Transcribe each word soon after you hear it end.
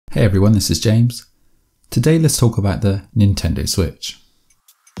Hey everyone, this is James. Today let's talk about the Nintendo Switch.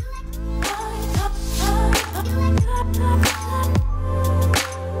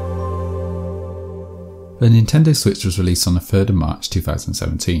 The Nintendo Switch was released on the 3rd of March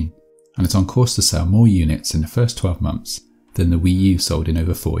 2017, and it's on course to sell more units in the first 12 months than the Wii U sold in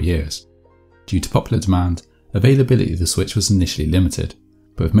over 4 years. Due to popular demand, availability of the Switch was initially limited,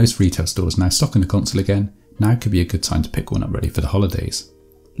 but with most retail stores now stocking the console again, now could be a good time to pick one up ready for the holidays.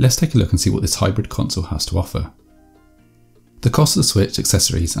 Let's take a look and see what this hybrid console has to offer. The cost of the Switch,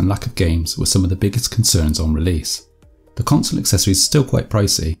 accessories and lack of games were some of the biggest concerns on release. The console accessories are still quite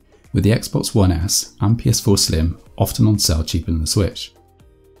pricey, with the Xbox One S and PS4 Slim often on sale cheaper than the Switch.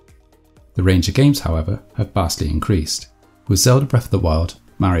 The range of games, however, have vastly increased, with Zelda Breath of the Wild,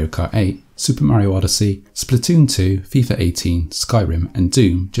 Mario Kart 8, Super Mario Odyssey, Splatoon 2, FIFA 18, Skyrim and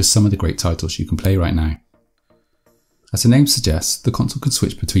Doom just some of the great titles you can play right now. As the name suggests, the console can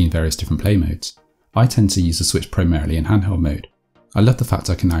switch between various different play modes. I tend to use the Switch primarily in handheld mode. I love the fact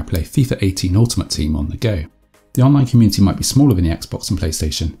I can now play FIFA 18 Ultimate Team on the go. The online community might be smaller than the Xbox and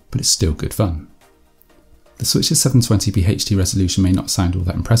PlayStation, but it's still good fun. The Switch's 720p HD resolution may not sound all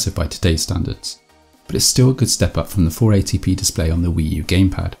that impressive by today's standards, but it's still a good step up from the 480p display on the Wii U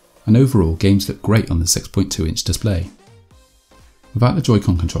gamepad, and overall games look great on the 6.2-inch display. Without the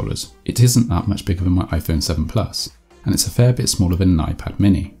Joy-Con controllers, it isn't that much bigger than my iPhone 7 Plus, and it's a fair bit smaller than an iPad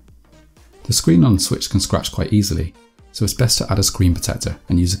mini. The screen on the Switch can scratch quite easily, so it's best to add a screen protector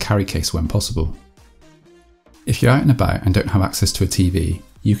and use a carry case when possible. If you're out and about and don't have access to a TV,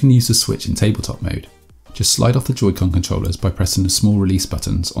 you can use the Switch in tabletop mode. Just slide off the Joy-Con controllers by pressing the small release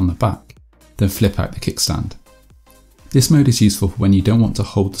buttons on the back, then flip out the kickstand. This mode is useful for when you don't want to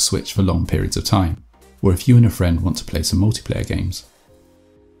hold the Switch for long periods of time, or if you and a friend want to play some multiplayer games.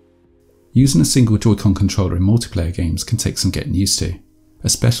 Using a single Joy-Con controller in multiplayer games can take some getting used to,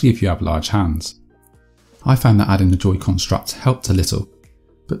 especially if you have large hands. I found that adding the Joy-Con straps helped a little,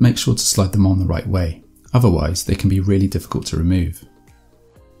 but make sure to slide them on the right way, otherwise they can be really difficult to remove.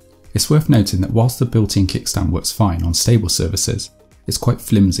 It's worth noting that whilst the built-in kickstand works fine on stable surfaces, it's quite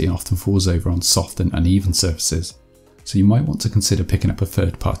flimsy and often falls over on soft and uneven surfaces, so you might want to consider picking up a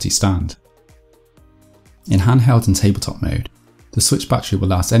third-party stand. In handheld and tabletop mode, the Switch battery will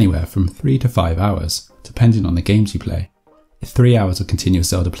last anywhere from 3 to 5 hours, depending on the games you play. If 3 hours of continuous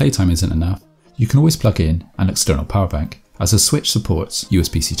Zelda playtime isn't enough, you can always plug in an external power bank, as the Switch supports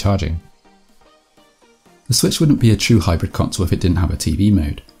USB-C charging. The Switch wouldn't be a true hybrid console if it didn't have a TV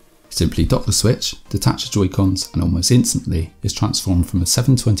mode. Simply dock the Switch, detach the Joy-Cons and almost instantly is transformed from a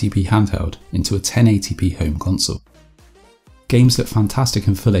 720p handheld into a 1080p home console. Games look fantastic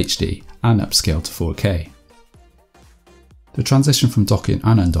in Full HD and upscale to 4K. The transition from docking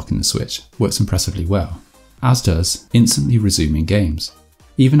and undocking the Switch works impressively well, as does instantly resuming games.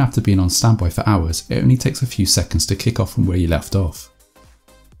 Even after being on standby for hours, it only takes a few seconds to kick off from where you left off.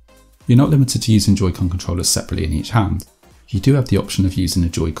 You're not limited to using Joy-Con controllers separately in each hand. You do have the option of using a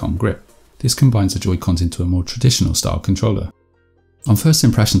Joy-Con grip. This combines the Joy-Cons into a more traditional style controller. On first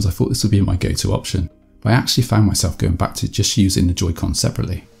impressions I thought this would be my go-to option, but I actually found myself going back to just using the Joy-Con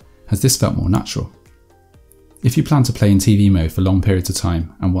separately, as this felt more natural. If you plan to play in TV mode for long periods of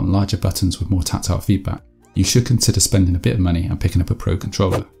time and want larger buttons with more tactile feedback, you should consider spending a bit of money and picking up a Pro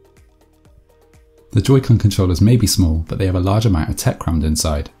controller. The Joy-Con controllers may be small, but they have a large amount of tech crammed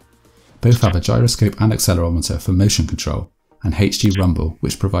inside. Both have a gyroscope and accelerometer for motion control, and HD rumble,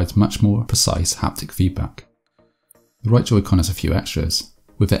 which provides much more precise haptic feedback. The right Joy-Con has a few extras,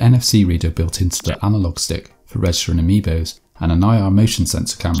 with an NFC reader built into the analog stick for registering amiibos, and an IR motion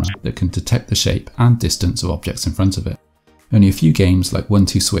sensor camera that can detect the shape and distance of objects in front of it. Only a few games like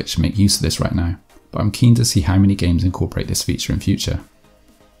 1-2-Switch make use of this right now, but I'm keen to see how many games incorporate this feature in future.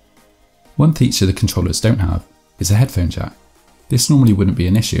 One feature the controllers don't have is a headphone jack. This normally wouldn't be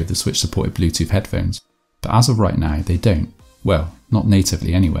an issue if the Switch supported Bluetooth headphones, but as of right now they don't. Well, not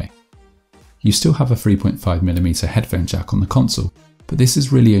natively anyway. You still have a 3.5mm headphone jack on the console, but this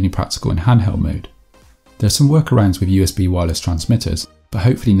is really only practical in handheld mode. There are some workarounds with USB wireless transmitters, but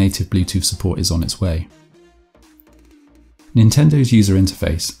hopefully native Bluetooth support is on its way. Nintendo's user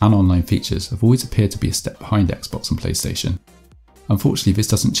interface and online features have always appeared to be a step behind Xbox and PlayStation. Unfortunately, this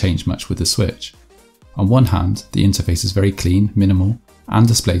doesn't change much with the Switch. On one hand, the interface is very clean, minimal, and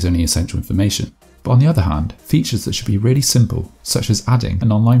displays only essential information. But on the other hand, features that should be really simple, such as adding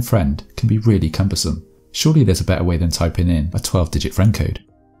an online friend, can be really cumbersome. Surely there's a better way than typing in a 12-digit friend code.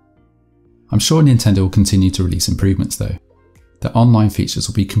 I'm sure Nintendo will continue to release improvements though. Their online features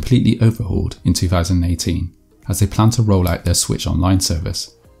will be completely overhauled in 2018, as they plan to roll out their Switch Online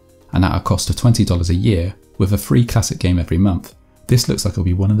service. And at a cost of $20 a year, with a free classic game every month, this looks like it'll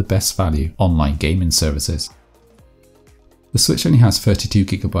be one of the best value online gaming services. The Switch only has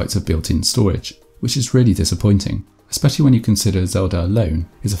 32GB of built-in storage, which is really disappointing, especially when you consider Zelda alone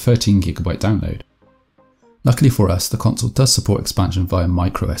is a 13GB download. Luckily for us, the console does support expansion via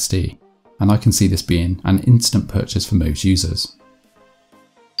microSD, and I can see this being an instant purchase for most users.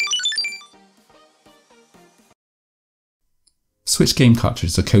 Switch game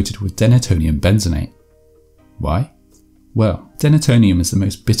cartridges are coated with denatonium benzenate. Why? Well, denatonium is the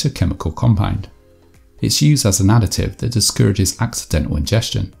most bitter chemical compound. It's used as an additive that discourages accidental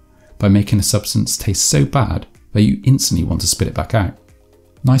ingestion by making a substance taste so bad that you instantly want to spit it back out.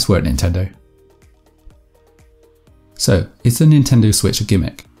 Nice work, Nintendo. So, is the Nintendo Switch a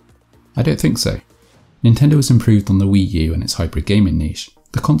gimmick? I don't think so. Nintendo has improved on the Wii U and its hybrid gaming niche.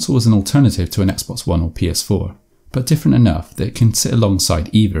 The console is an alternative to an Xbox One or PS4, but different enough that it can sit alongside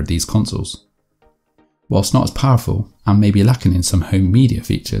either of these consoles. Whilst not as powerful, and maybe lacking in some home media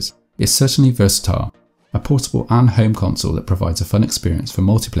features, it's certainly versatile, a portable and home console that provides a fun experience for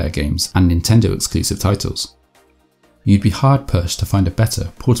multiplayer games and Nintendo exclusive titles. You'd be hard pushed to find a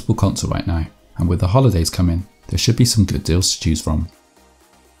better portable console right now, and with the holidays coming, there should be some good deals to choose from.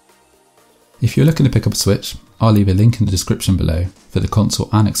 If you're looking to pick up a Switch, I'll leave a link in the description below for the console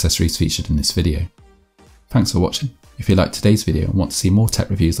and accessories featured in this video. Thanks for watching. If you liked today's video and want to see more tech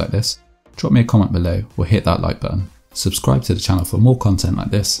reviews like this, drop me a comment below or hit that like button. Subscribe to the channel for more content like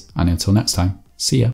this, and until next time, see ya.